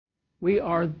We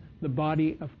are the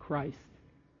body of Christ.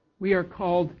 We are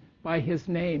called by His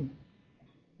name.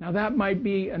 Now that might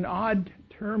be an odd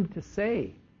term to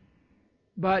say,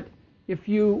 but if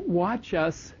you watch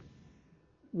us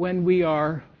when we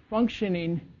are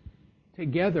functioning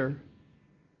together,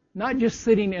 not just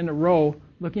sitting in a row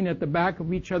looking at the back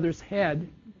of each other's head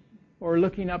or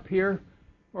looking up here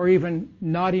or even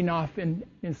nodding off in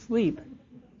sleep.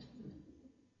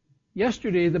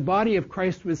 Yesterday, the body of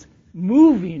Christ was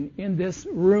moving in this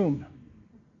room.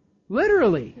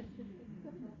 Literally.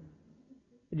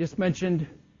 I just mentioned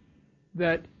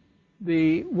that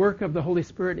the work of the Holy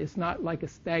Spirit is not like a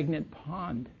stagnant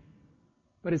pond,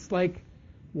 but it's like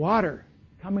water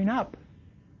coming up.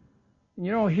 And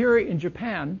you know, here in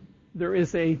Japan, there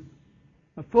is a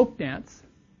folk dance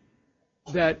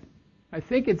that I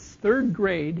think it's third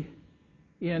grade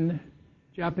in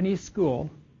Japanese school.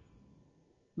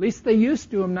 At least they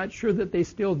used to. I'm not sure that they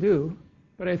still do.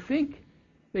 But I think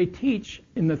they teach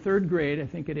in the third grade, I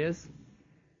think it is,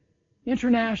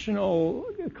 international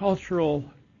cultural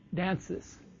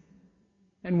dances.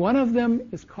 And one of them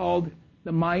is called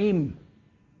the Maim.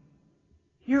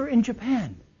 Here in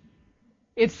Japan.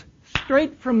 It's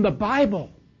straight from the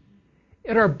Bible.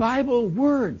 It are Bible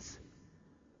words.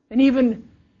 And even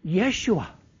Yeshua,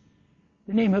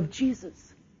 the name of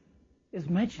Jesus, is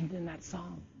mentioned in that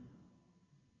song.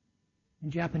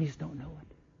 And Japanese don't know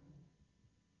it.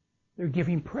 They're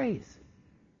giving praise.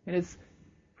 And it's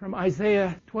from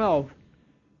Isaiah 12.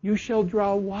 You shall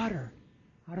draw water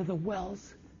out of the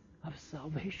wells of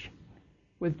salvation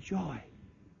with joy.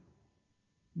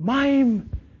 Mime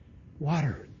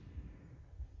water.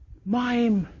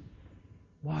 Mime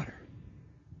water.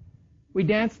 We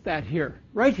danced that here,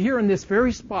 right here in this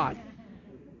very spot.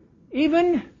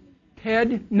 Even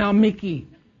Ted Namiki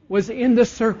was in the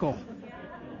circle,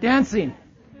 dancing.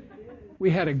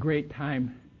 We had a great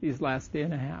time these last day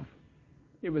and a half.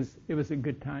 It was a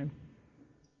good time.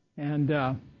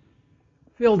 And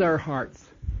filled our hearts,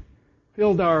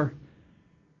 filled our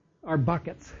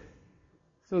buckets,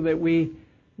 so that we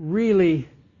really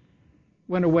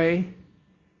went away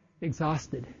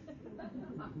exhausted.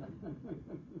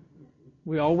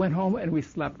 We all went home and we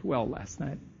slept well last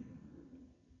night.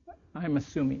 I'm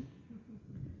assuming.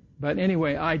 But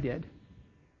anyway, I did.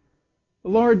 The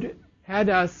Lord had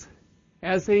us,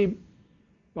 as a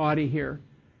body here,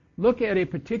 look at a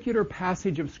particular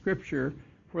passage of Scripture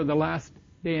for the last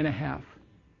day and a half.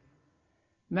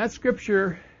 And that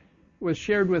Scripture was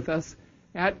shared with us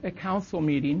at a council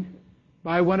meeting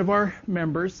by one of our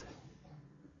members.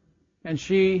 And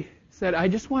she said, I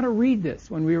just want to read this.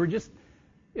 When we were just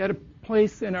at a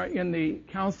place in the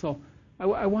council,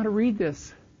 I want to read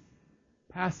this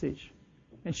passage.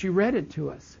 And she read it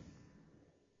to us.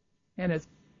 And it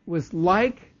was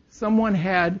like someone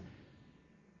had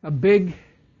a big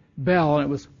bell, and it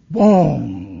was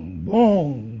boom,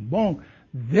 boom, boom.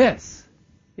 This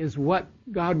is what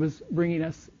God was bringing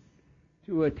us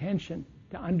to attention,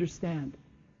 to understand.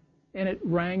 And it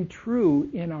rang true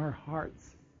in our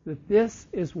hearts that this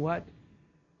is what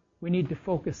we need to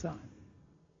focus on.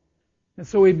 And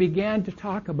so we began to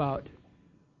talk about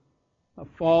a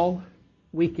fall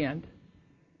weekend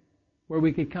where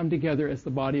we could come together as the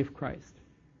body of Christ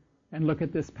and look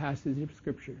at this passage of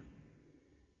Scripture.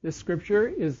 This Scripture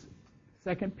is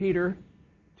 2 Peter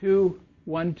 2,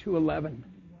 1 to 11.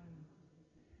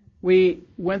 We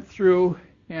went through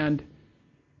and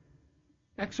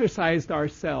exercised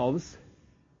ourselves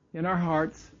in our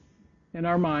hearts, in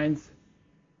our minds,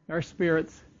 our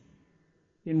spirits,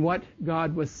 in what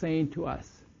God was saying to us.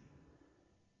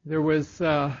 There was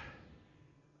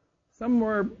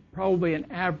somewhere probably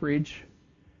an average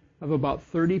of about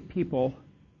 30 people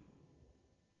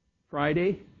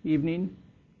Friday evening,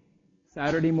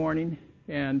 Saturday morning,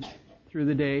 and through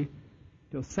the day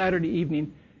till Saturday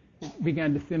evening. It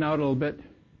began to thin out a little bit,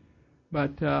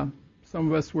 but some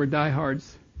of us were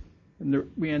diehards, and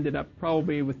we ended up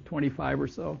probably with 25 or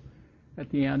so at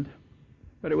the end.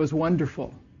 But it was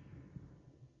wonderful.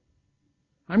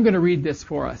 I'm going to read this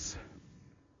for us.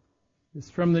 It's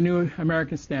from the New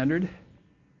American Standard.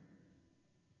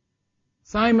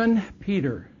 Simon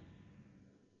Peter,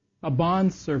 a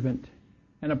bondservant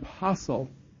and apostle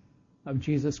of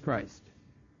Jesus Christ,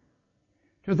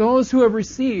 to those who have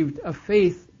received a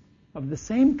faith of the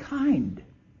same kind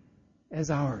as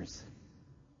ours,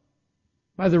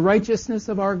 by the righteousness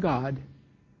of our God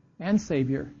and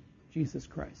Savior, Jesus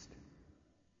Christ.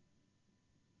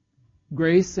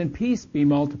 Grace and peace be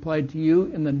multiplied to you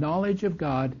in the knowledge of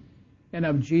God and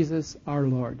of Jesus our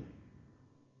Lord,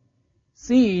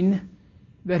 seeing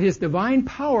that His divine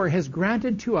power has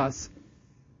granted to us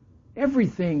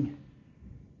everything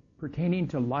pertaining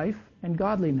to life and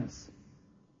godliness,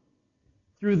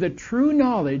 through the true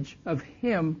knowledge of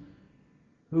Him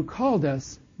who called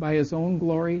us by His own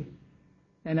glory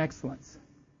and excellence.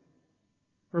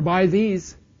 For by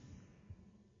these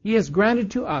He has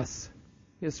granted to us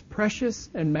His precious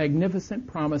and magnificent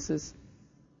promises,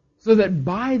 so that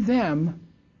by them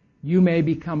you may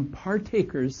become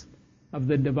partakers of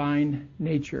the divine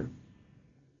nature,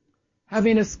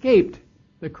 having escaped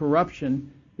the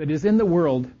corruption that is in the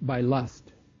world by lust.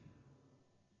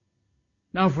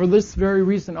 Now for this very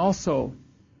reason also,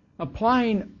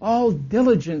 applying all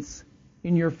diligence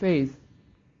in your faith,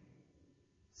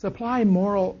 supply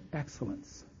moral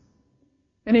excellence.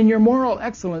 And in your moral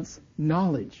excellence,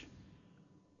 knowledge.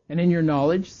 And in your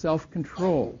knowledge,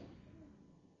 self-control.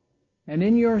 And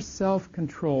in your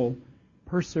self-control,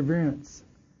 perseverance.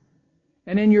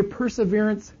 And in your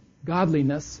perseverance,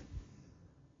 godliness.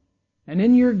 And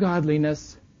in your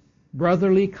godliness,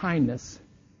 brotherly kindness.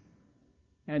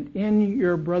 And in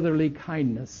your brotherly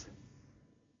kindness,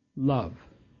 love.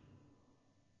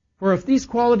 For if these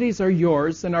qualities are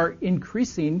yours and are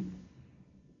increasing,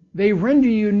 they render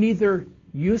you neither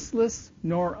useless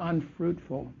nor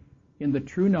unfruitful in the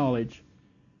true knowledge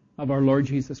of our Lord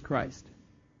Jesus Christ.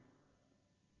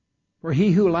 For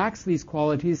he who lacks these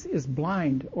qualities is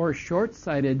blind or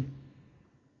short-sighted,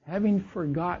 having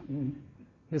forgotten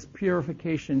his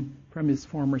purification from his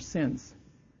former sins.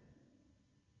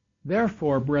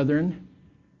 Therefore, brethren,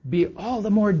 be all the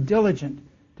more diligent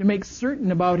to make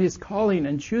certain about his calling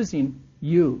and choosing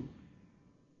you.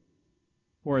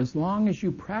 For as long as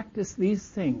you practice these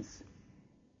things,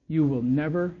 you will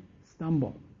never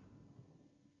stumble.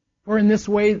 For in this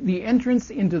way, the entrance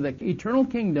into the eternal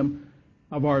kingdom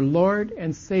of our Lord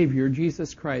and Savior,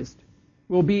 Jesus Christ,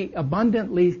 will be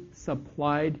abundantly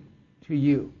supplied to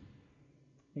you.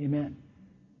 Amen.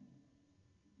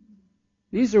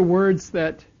 These are words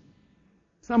that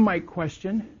some might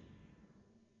question,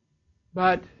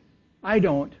 but I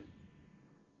don't.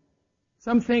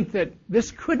 Some think that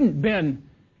this couldn't have been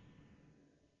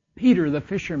Peter the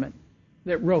fisherman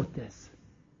that wrote this.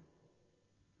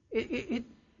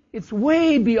 It's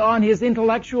way beyond his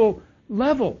intellectual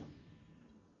level.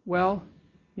 Well,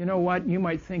 you know what? You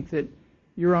might think that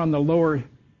you're on the lower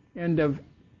end of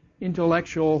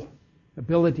intellectual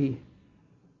ability.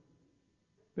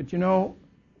 But you know,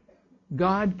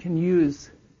 God can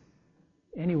use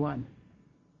anyone,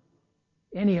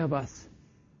 any of us,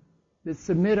 that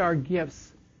submit our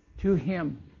gifts to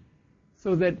Him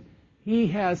so that He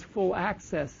has full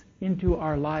access into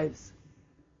our lives.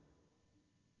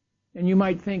 And you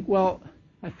might think, well,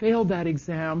 I failed that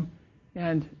exam,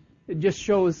 and it just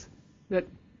shows that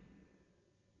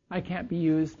I can't be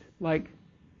used like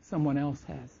someone else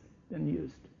has been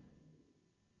used.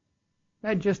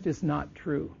 That just is not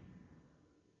true.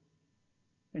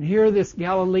 And here this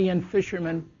Galilean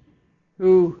fisherman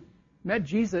who met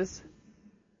Jesus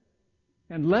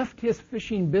and left his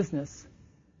fishing business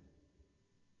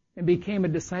and became a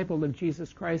disciple of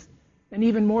Jesus Christ. And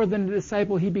even more than a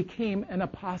disciple, he became an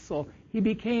apostle. He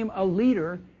became a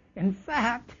leader. In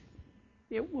fact,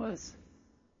 it was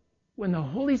when the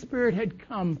Holy Spirit had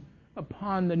come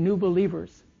upon the new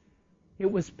believers, it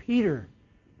was Peter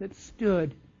that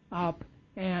stood up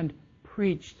and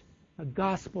preached a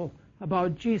gospel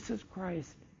about Jesus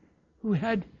Christ, who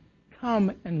had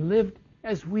come and lived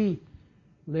as we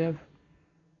live,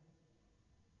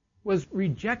 was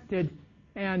rejected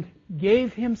and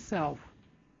gave himself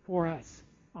for us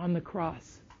on the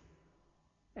cross.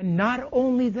 And not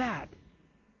only that,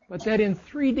 but that in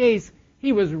 3 days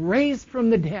he was raised from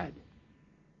the dead,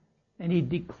 and he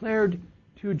declared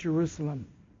to Jerusalem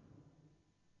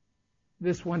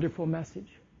this wonderful message.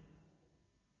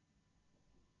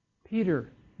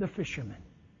 Peter, the fisherman,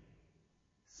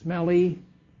 smelly,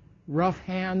 rough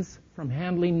hands from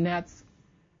handling nets,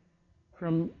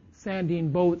 from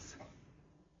sanding boats.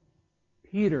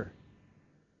 Peter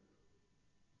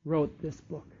wrote this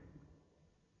book.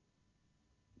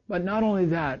 But not only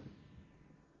that,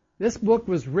 this book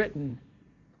was written,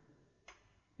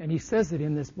 and he says it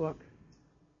in this book,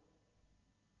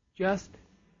 just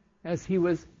as he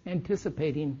was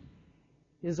anticipating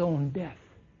his own death.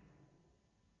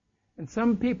 And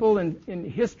some people in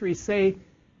history say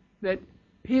that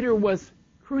Peter was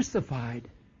crucified,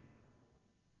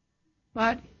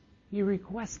 but he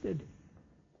requested,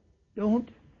 "Don't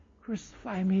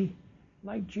crucify me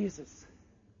like Jesus."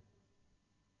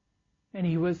 And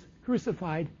he was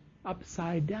crucified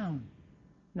upside down.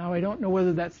 Now, I don't know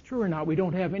whether that's true or not. We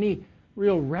don't have any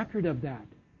real record of that.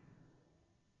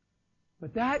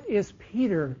 But that is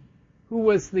Peter, who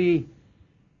was the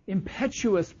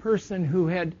impetuous person who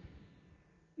had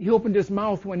He opened his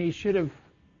mouth when he should have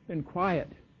been quiet.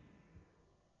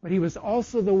 But he was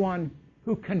also the one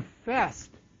who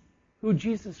confessed who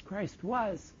Jesus Christ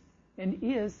was and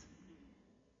is.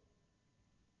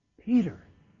 Peter,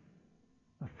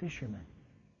 a fisherman,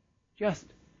 just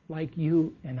like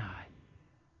you and I.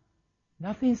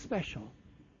 Nothing special,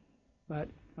 but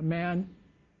a man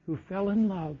who fell in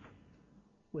love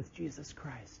with Jesus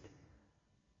Christ.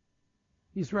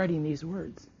 He's writing these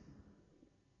words.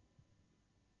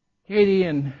 Katie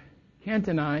and Kent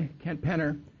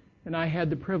Penner, and I had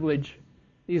the privilege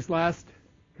these last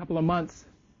couple of months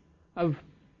of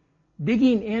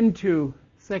digging into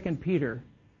 2 Peter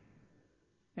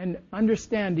and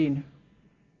understanding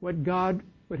what God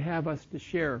would have us to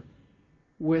share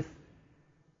with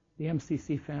the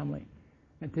MCC family.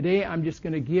 And today I'm just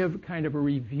going to give kind of a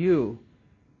review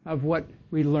of what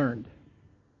we learned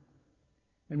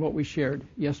and what we shared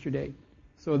yesterday.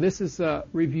 So this is a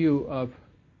review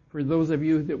for those of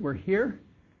you that were here,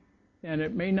 and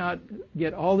it may not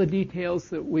get all the details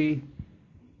that we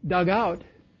dug out.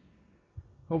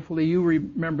 Hopefully you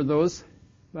remember those,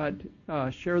 but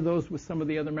share those with some of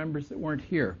the other members that weren't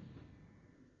here.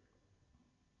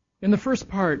 In the first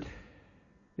part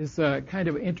is kind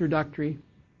of introductory,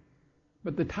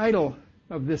 but the title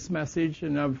of this message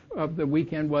and of the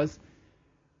weekend was,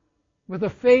 "With a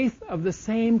faith of the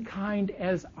same kind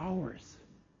as ours."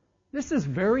 This is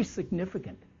very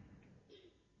significant,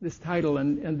 this title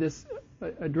and this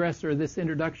address or this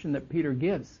introduction that Peter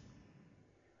gives.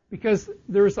 Because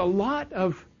there's a lot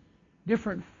of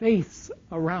different faiths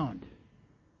around.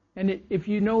 And if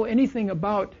you know anything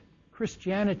about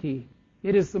Christianity,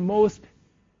 it is the most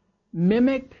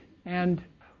mimicked and,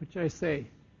 what should I say,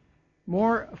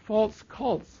 more false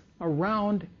cults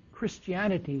around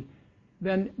Christianity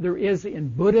than there is in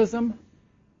Buddhism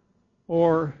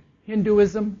or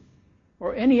Hinduism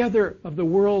or any other of the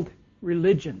world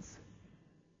religions.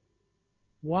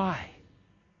 Why?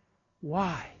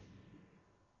 Why?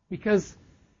 Because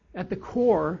at the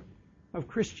core of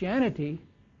Christianity,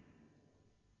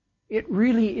 it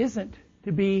really isn't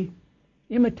to be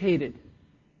imitated.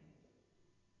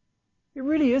 It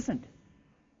really isn't.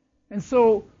 And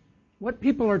so what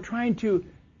people are trying to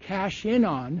cash in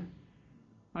on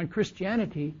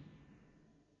Christianity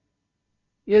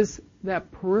is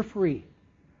that periphery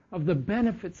of the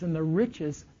benefits and the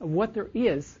riches of what there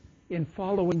is in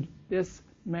following this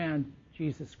man,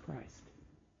 Jesus Christ.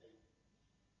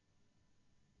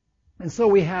 And so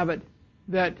we have it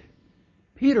that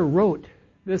Peter wrote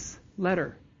this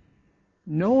letter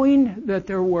knowing that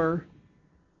there were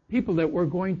people that were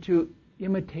going to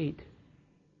imitate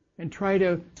and try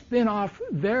to spin off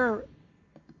their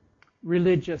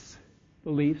religious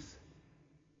beliefs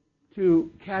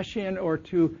to cash in or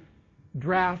to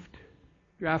draft.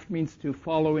 Draft means to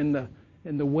follow in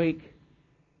the wake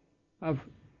of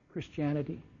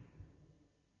Christianity.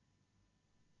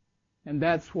 And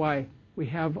that's why we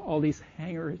have all these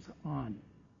hangers on.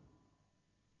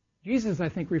 Jesus, I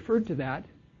think, referred to that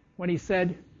when he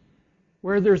said,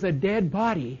 where there's a dead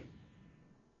body,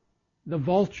 the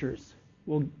vultures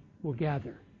will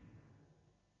gather.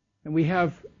 And we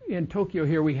have, in Tokyo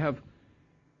here, we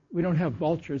don't have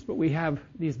vultures, but we have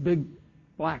these big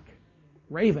black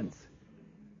ravens.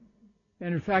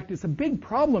 And in fact, it's a big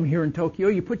problem here in Tokyo.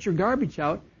 You put your garbage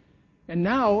out, and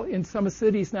now in some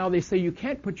cities now they say you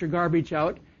can't put your garbage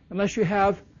out unless you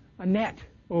have a net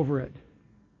over it.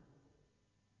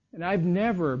 And I've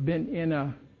never been in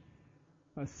a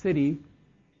city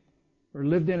or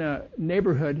lived in a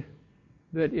neighborhood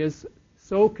that is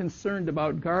so concerned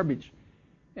about garbage.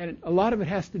 And a lot of it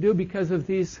has to do because of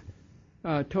these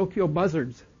Tokyo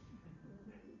buzzards,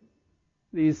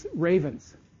 these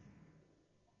ravens.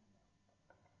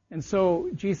 And so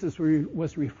Jesus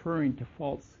was referring to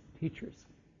false teachers.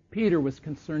 Peter was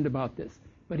concerned about this,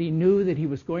 but he knew that he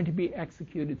was going to be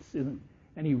executed soon,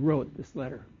 and he wrote this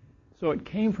letter. So it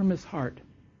came from his heart.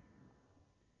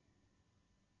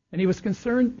 And he was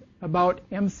concerned about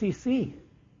MCC.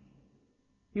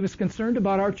 He was concerned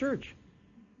about our church.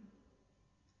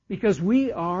 Because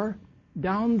we are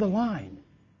down the line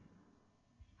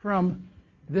from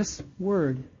this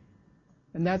word.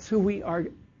 And that's who we are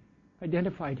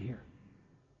identified here.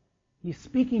 He's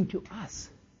speaking to us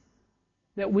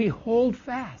that we hold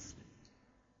fast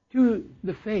to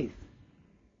the faith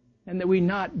and that we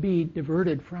not be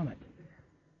diverted from it.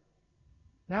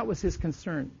 That was his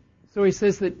concern. So he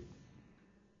says that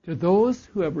to those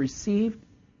who have received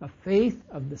a faith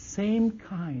of the same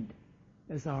kind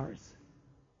as ours.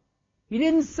 He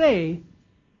didn't say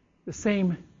the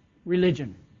same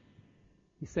religion.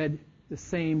 He said the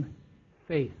same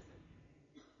faith.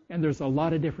 And there's a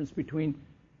lot of difference between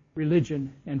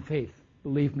religion and faith.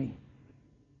 Believe me.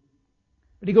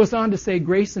 But he goes on to say,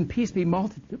 grace and peace be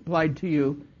multiplied to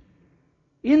you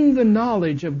in the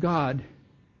knowledge of God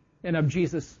and of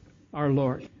Jesus our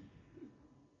Lord.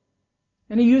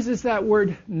 And he uses that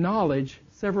word knowledge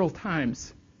several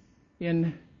times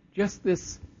in just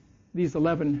these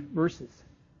 11 verses.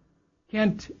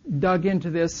 Kent dug into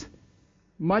this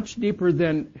much deeper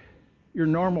than your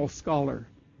normal scholar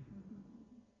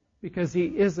because he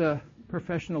is a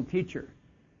professional teacher.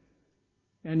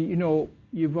 And you know,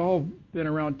 you've all been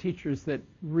around teachers that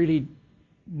really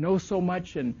know so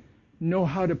much and know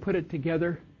how to put it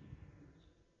together.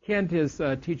 Kent is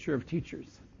a teacher of teachers.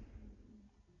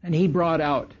 And he brought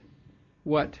out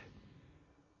what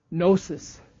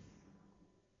gnosis,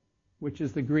 which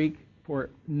is the Greek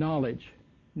for knowledge,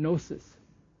 gnosis.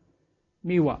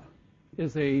 Miwa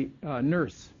is a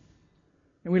nurse.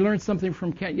 And we learned something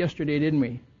from Kent yesterday, didn't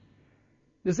we?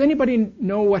 Does anybody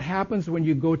know what happens when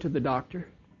you go to the doctor?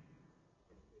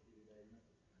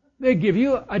 They give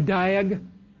you a diagnosis.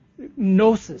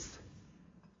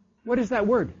 What is that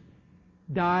word?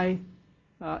 Diagnosis.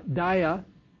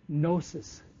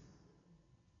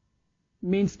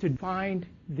 Means to find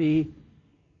the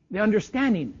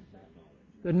understanding,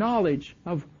 the knowledge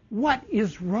of what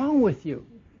is wrong with you.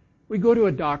 We go to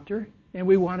a doctor and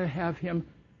we want to have him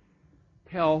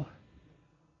tell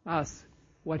us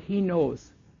what he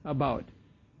knows about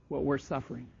what we're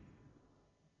suffering.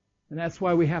 And that's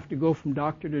why we have to go from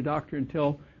doctor to doctor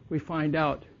until we find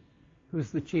out who's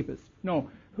the cheapest.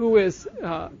 No, who is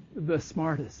the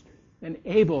smartest and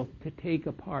able to take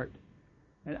apart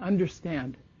and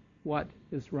understand what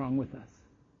is wrong with us.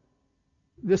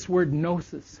 This word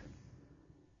gnosis,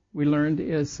 we learned,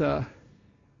 is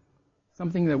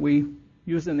something that we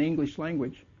use in the English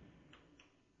language.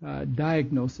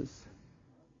 Diagnosis.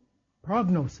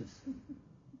 Prognosis.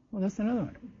 Well, that's another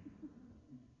one.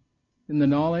 In the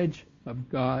knowledge of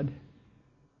God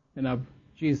and of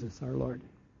Jesus our Lord.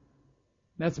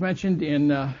 That's mentioned in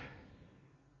the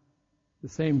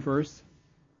same verse.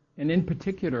 And in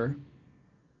particular,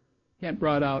 Kent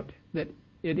brought out that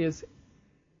it is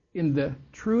in the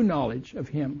true knowledge of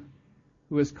Him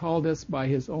who has called us by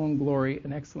His own glory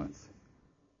and excellence.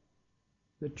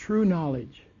 The true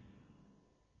knowledge.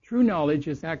 True knowledge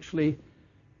is actually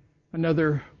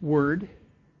another word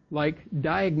like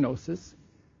diagnosis,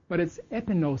 but it's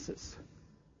epignosis.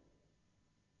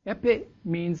 Epi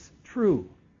means true.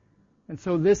 And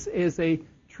so this is a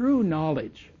true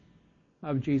knowledge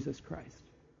of Jesus Christ.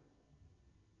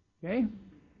 Okay?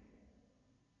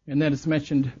 And then it's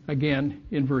mentioned again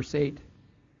in verse 8,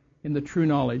 in the true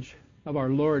knowledge of our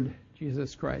Lord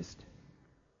Jesus Christ.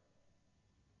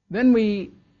 Then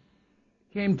we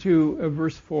came to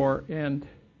verse 4, and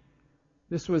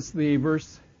this was the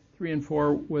verse 3 and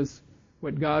 4 was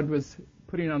what God was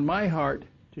putting on my heart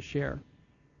to share.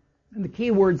 And the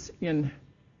key words in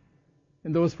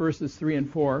those verses 3 and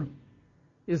 4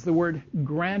 is the word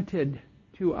granted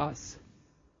to us.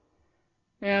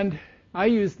 And I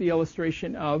use the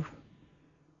illustration of,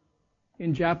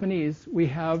 in Japanese, we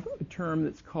have a term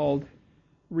that's called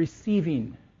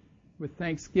receiving with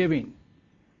thanksgiving.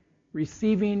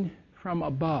 Receiving from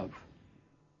above.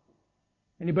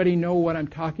 Anybody know what I'm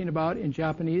talking about in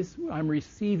Japanese? I'm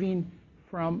receiving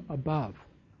from above.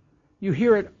 You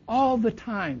hear it all the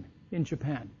time in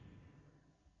Japan.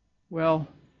 Well,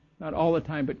 not all the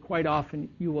time, but quite often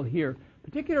you will hear,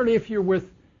 particularly if you're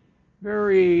with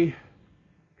very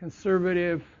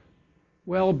conservative,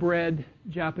 well-bred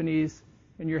Japanese,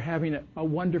 and you're having a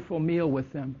wonderful meal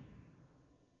with them.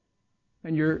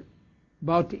 And you're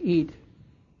about to eat.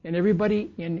 And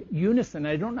everybody in unison.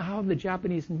 I don't know how the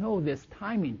Japanese know this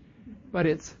timing, but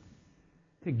it's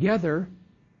together.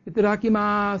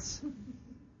 Itadakimasu.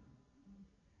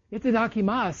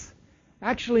 Itadakimasu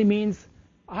actually means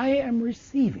I am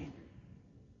receiving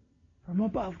from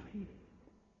above me.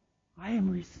 I am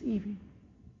receiving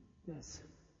this.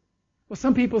 Well,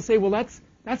 some people say, well,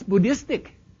 that's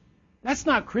Buddhistic. That's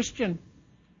not Christian.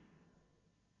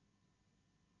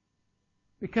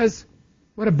 Because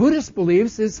what a Buddhist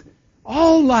believes is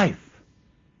all life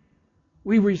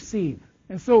we receive.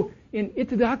 And so in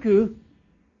itadaku,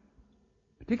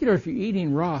 particularly if you're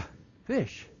eating raw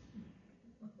fish,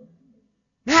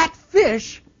 that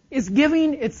fish is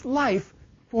giving its life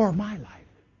for my life.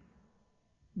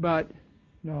 But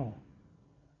no,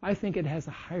 I think it has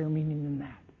a higher meaning than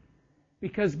that.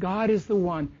 Because God is the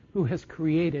one who has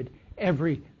created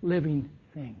every living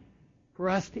thing for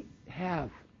us to have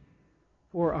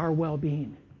for our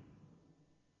well-being.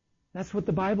 That's what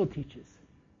the Bible teaches.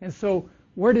 And so,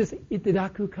 where does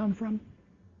itadaku come from?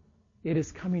 It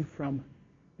is coming from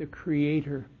the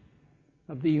Creator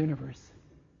of the universe,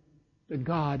 the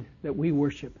God that we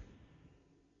worship,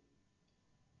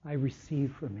 I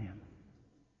receive from him.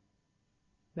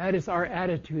 That is our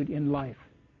attitude in life.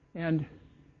 And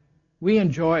we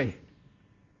enjoy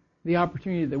the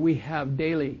opportunity that we have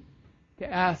daily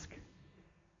to ask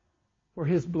for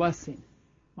his blessing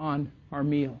on our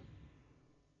meal.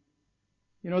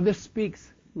 You know, this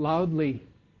speaks loudly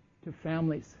to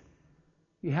families.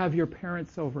 You have your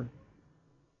parents over,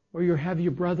 or you have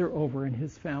your brother over and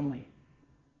his family.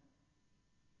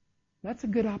 That's a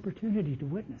good opportunity to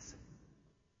witness.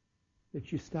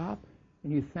 That you stop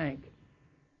and you thank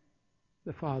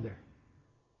the Father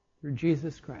through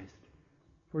Jesus Christ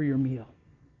for your meal.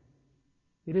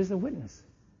 It is a witness.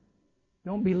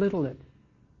 Don't belittle it.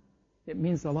 It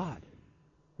means a lot.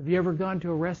 Have you ever gone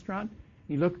to a restaurant,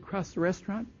 you look across the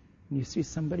restaurant, and you see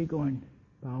somebody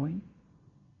bowing?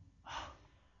 Oh,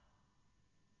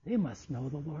 they must know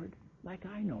the Lord like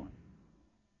I know him.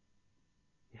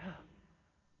 Yeah.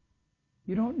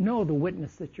 You don't know the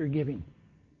witness that you're giving.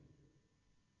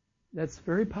 That's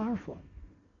very powerful.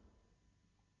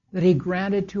 That he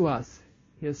granted to us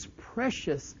his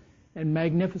precious and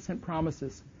magnificent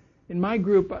promises. In my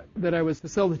group that I was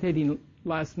facilitating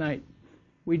last night,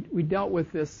 we dealt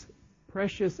with this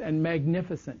precious and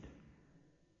magnificent.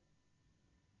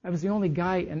 I was the only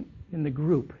guy in the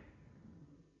group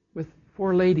with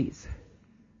 4 ladies.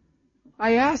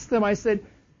 I asked them, I said,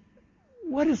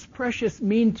 what does precious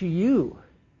mean to you?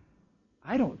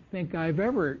 I don't think I've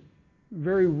ever,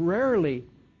 very rarely,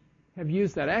 have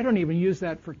used that. I don't even use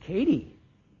that for Katie,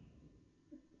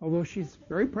 although she's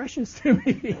very precious to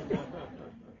me.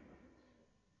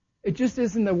 It just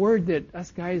isn't the word that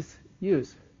us guys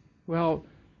use. Well,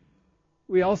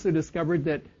 we also discovered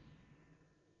that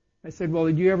I said, well,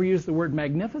 did you ever use the word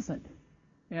magnificent?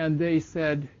 And they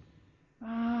said,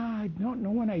 I don't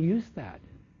know when I used that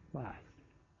last.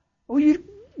 Oh, you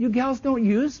gals don't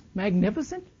use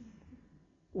magnificent?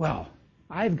 Well,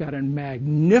 I've got a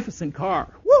magnificent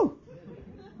car. Woo!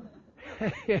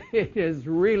 It is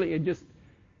really, it just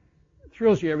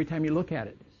thrills you every time you look at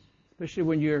it, especially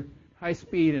when you're high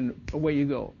speed and away you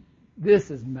go.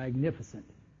 This is magnificent.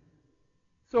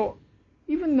 So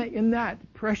even in that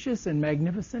precious and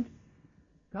magnificent,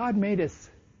 God made us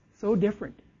so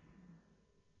different.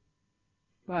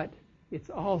 But it's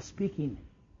all speaking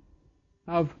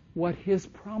of what his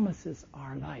promises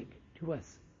are like to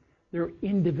us. They're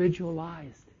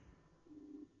individualized.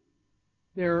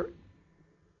 They're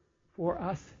for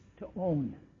us to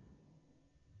own,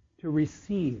 to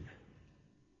receive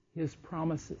his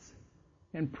promises.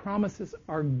 And promises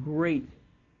are great.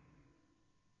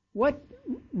 What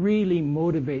really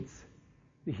motivates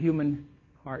the human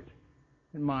heart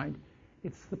and mind?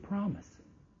 It's the promise.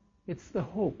 It's the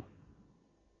hope.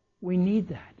 We need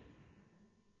that.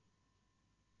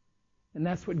 And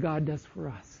that's what God does for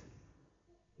us.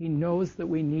 He knows that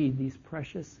we need these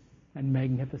precious and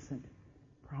magnificent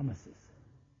promises.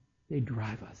 They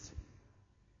drive us.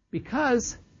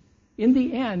 Because in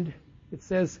the end, it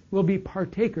says, we'll be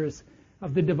partakers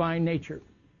of the divine nature.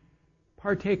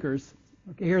 Partakers.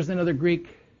 Okay, here's another Greek.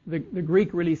 The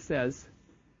Greek really says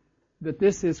that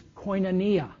this is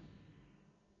koinonia.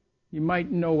 You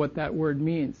might know what that word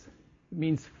means. It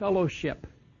means fellowship.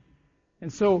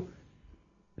 And so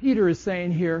Peter is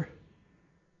saying here,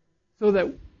 so that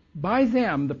by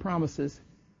them, the promises,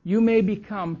 you may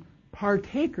become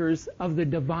partakers of the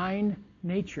divine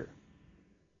nature.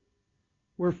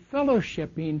 We're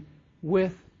fellowshipping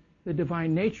with the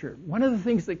divine nature. One of the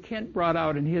things that Kent brought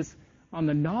out on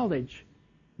the knowledge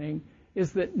thing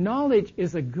is that knowledge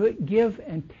is a good give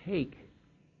and take.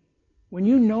 When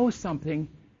you know something,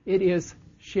 it is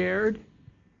shared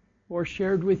or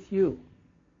shared with you.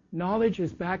 Knowledge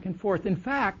is back and forth. In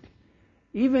fact,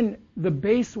 even the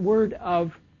base word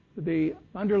of the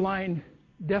underlying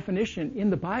definition in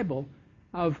the Bible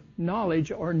of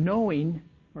knowledge or knowing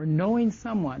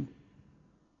someone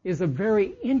is a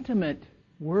very intimate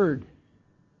word.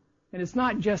 And it's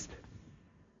not just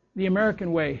the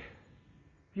American way.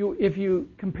 If you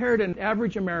compared an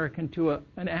average American to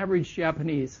an average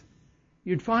Japanese,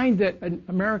 you'd find that an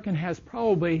American has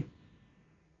probably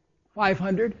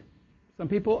 500, some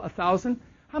people 1,000.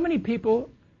 How many people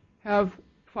have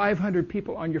 500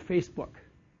 people on your Facebook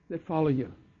that follow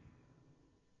you?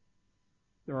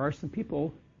 There are some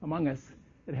people among us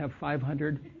that have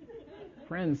 500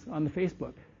 friends on the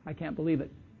Facebook. I can't believe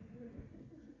it.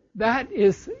 That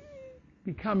is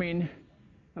becoming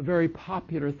a very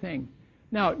popular thing.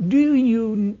 Now,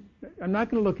 I'm not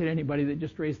going to look at anybody that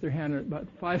just raised their hand at about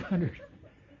 500.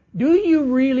 Do you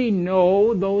really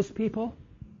know those people?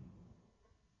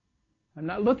 I'm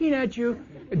not looking at you.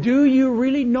 Do you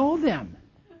really know them?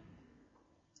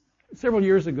 Several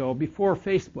years ago, before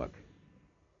Facebook,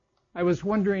 I was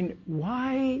wondering,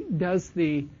 why does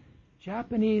the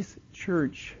Japanese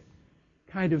church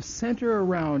kind of center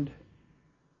around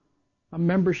a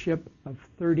membership of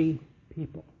 30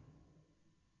 people?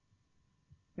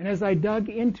 And as I dug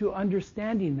into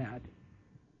understanding that,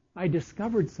 I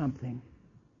discovered something,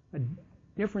 a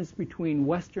difference between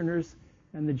Westerners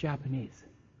and the Japanese.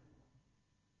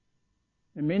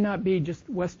 It may not be just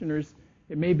Westerners,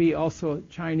 it may be also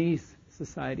Chinese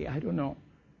society, I don't know.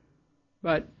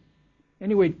 But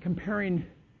anyway, comparing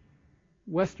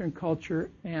Western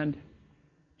culture and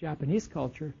Japanese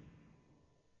culture,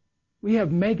 we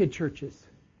have mega churches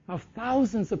of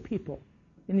thousands of people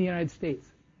in the United States.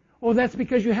 Oh, that's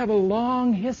because you have a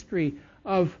long history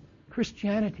of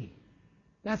Christianity.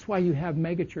 That's why you have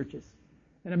mega churches.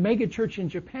 And a mega church in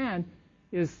Japan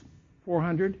is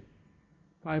 400,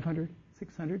 500,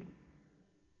 600.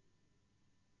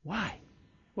 Why?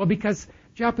 Well, because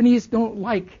Japanese don't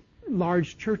like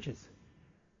large churches.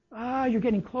 You're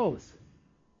getting close.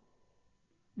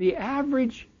 The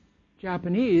average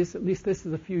Japanese, at least this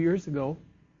is a few years ago,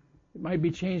 it might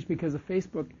be changed because of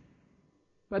Facebook,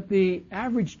 but the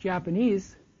average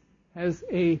Japanese has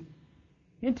a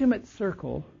intimate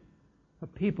circle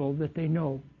of people that they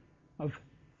know of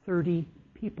 30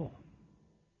 people.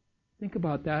 Think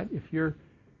about that if you're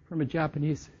from a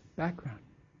Japanese background.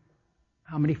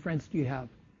 How many friends do you have?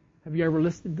 Have you ever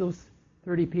listed those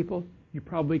 30 people? You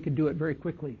probably could do it very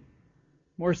quickly.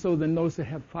 More so than those that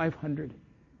have 500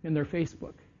 in their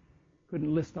Facebook.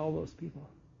 Couldn't list all those people.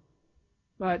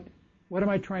 But what am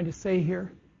I trying to say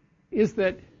here? Is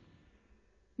that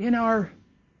in our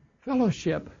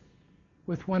fellowship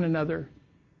with one another,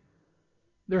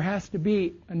 there has to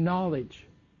be a knowledge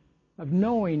of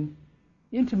knowing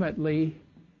intimately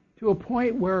to a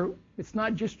point where it's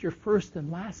not just your first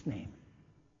and last name,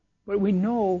 but we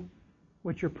know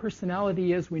what your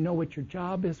personality is, we know what your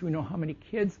job is, we know how many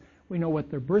kids, we know what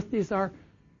their birthdays are.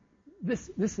 This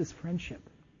is friendship.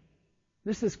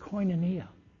 This is koinonia.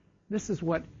 This is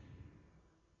what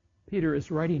Peter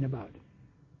is writing about.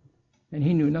 And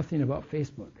he knew nothing about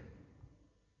Facebook.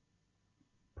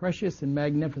 Precious and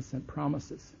magnificent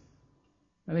promises.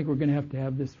 I think we're going to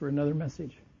have this for another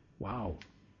message. Wow.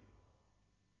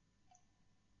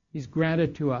 He's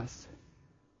granted to us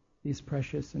these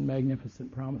precious and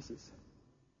magnificent promises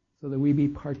so that we be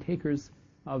partakers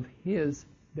of his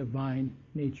divine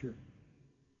nature.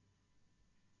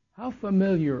 How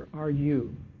familiar are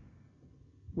you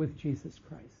with Jesus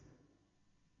Christ?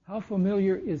 How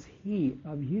familiar is he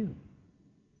of you?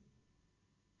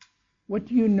 What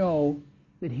do you know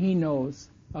that he knows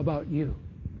about you?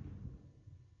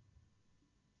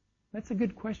 That's a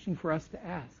good question for us to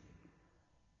ask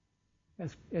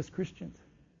as Christians.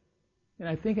 And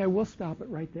I think I will stop it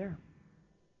right there.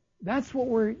 That's what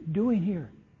we're doing here.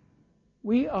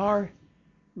 We are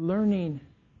learning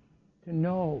to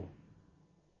know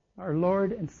our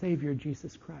Lord and Savior,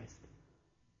 Jesus Christ.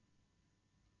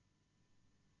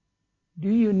 Do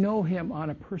you know him on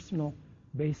a personal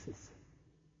basis?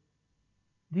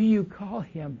 Do you call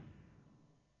him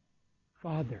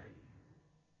Father?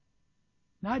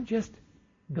 Not just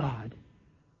God.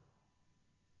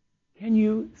 Can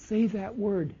you say that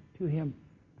word to him,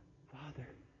 Father?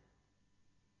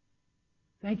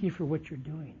 Thank you for what you're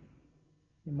doing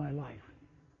in my life.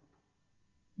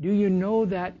 Do you know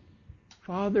that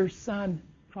father-son,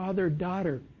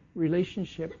 father-daughter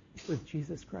relationship with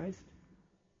Jesus Christ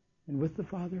and with the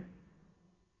Father?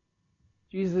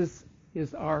 Jesus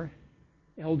is our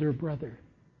elder brother.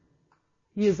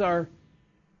 He is our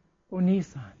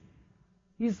Onisan.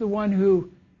 He's the one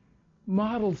who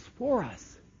models for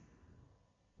us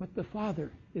what the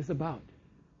Father is about.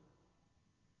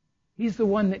 He's the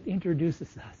one that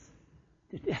introduces us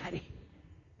to Daddy,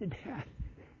 to Dad.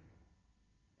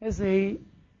 As a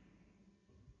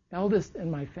eldest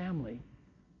in my family,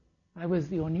 I was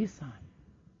the Onisan.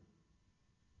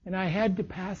 And I had to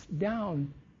pass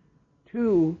down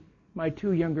to my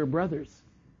two younger brothers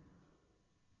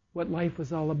what life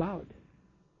was all about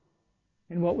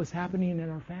and what was happening in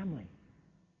our family.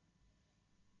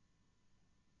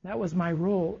 That was my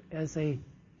role as a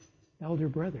elder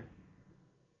brother.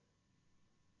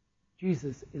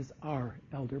 Jesus is our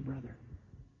elder brother.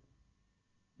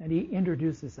 And he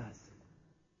introduces us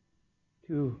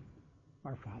to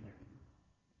our Father.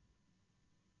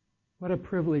 What a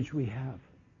privilege we have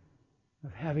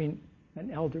of having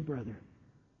an elder brother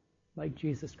like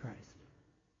Jesus Christ,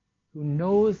 who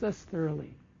knows us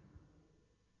thoroughly,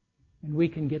 and we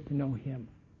can get to know him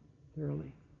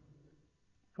thoroughly.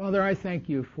 Father, I thank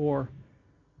you for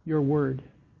your word.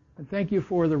 And thank you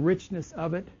for the richness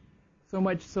of it, so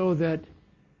much so that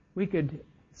we could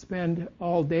spend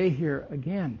all day here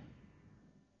again,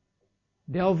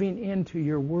 delving into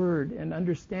your word and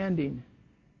understanding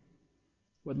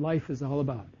what life is all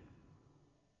about.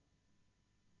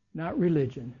 Not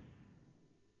religion,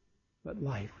 but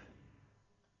life.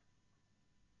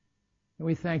 And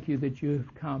we thank you that you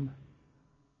have come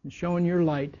and shown your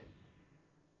light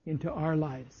into our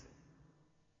lives.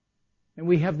 And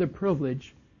we have the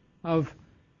privilege of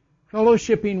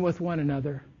fellowshipping with one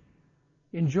another,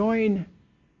 enjoying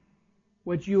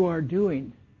what you are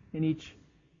doing in each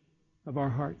of our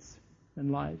hearts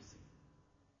and lives.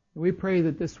 And we pray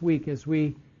that this week, as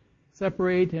we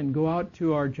separate and go out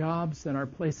to our jobs and our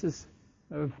places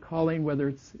of calling, whether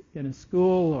it's in a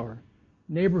school or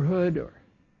neighborhood or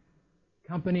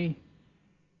company,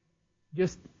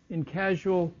 just in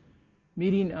casual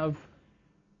meeting of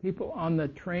people on the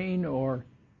train or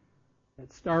at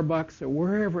Starbucks or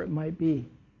wherever it might be.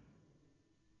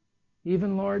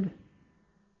 Even, Lord,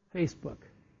 Facebook,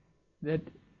 that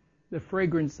the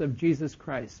fragrance of Jesus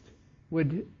Christ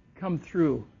would come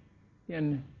through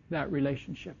in that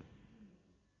relationship,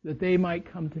 that they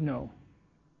might come to know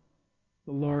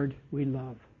the Lord we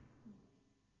love.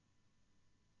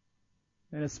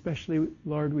 And especially,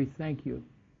 Lord, we thank you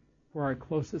for our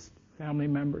closest family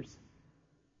members.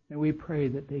 And we pray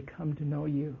that they come to know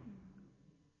you,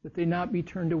 that they not be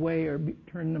turned away or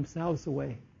turn themselves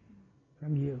away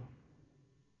from you,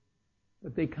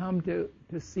 but they come to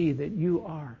see that you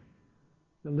are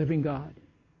the living God,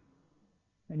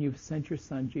 and you've sent your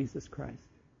Son, Jesus Christ,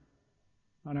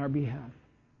 on our behalf.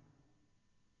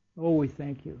 Oh, we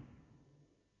thank you.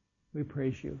 We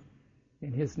praise you.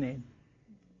 In his name,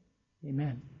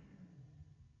 amen.